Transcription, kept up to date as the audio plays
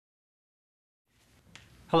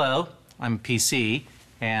Hello, I'm PC,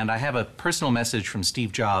 and I have a personal message from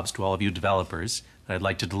Steve Jobs to all of you developers that I'd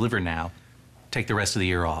like to deliver now. Take the rest of the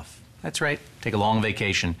year off. That's right, take a long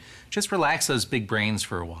vacation. Just relax those big brains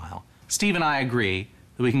for a while. Steve and I agree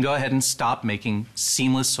that we can go ahead and stop making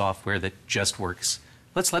seamless software that just works.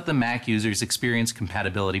 Let's let the Mac users experience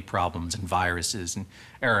compatibility problems and viruses and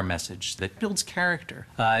error message that builds character.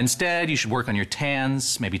 Instead, you should work on your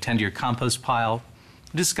TANs, maybe tend to your compost pile.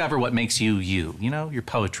 Discover what makes you, you know, your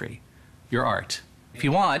poetry, your art. If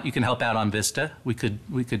you want, you can help out on Vista. We could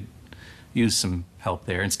use some help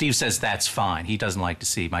there. And Steve says that's fine. He doesn't like to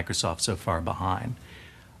see Microsoft so far behind.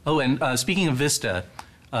 Oh, and speaking of Vista,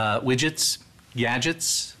 widgets,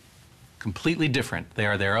 gadgets, completely different. They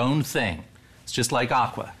are their own thing. It's just like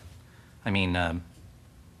Aqua.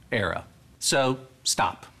 Era. So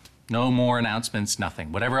stop. No more announcements,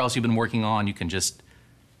 nothing. Whatever else you've been working on, you can just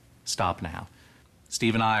stop now.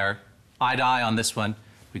 Steve and I are eye to eye on this one.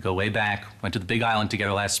 We go way back, went to the Big Island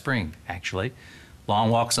together last spring, actually. Long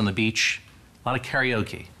walks on the beach, a lot of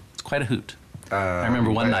karaoke. It's quite a hoot. I remember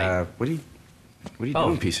one night. What are you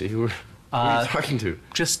doing, PC? Who are you talking to?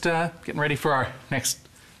 Just getting ready for our next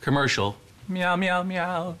commercial. Meow, meow,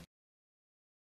 meow.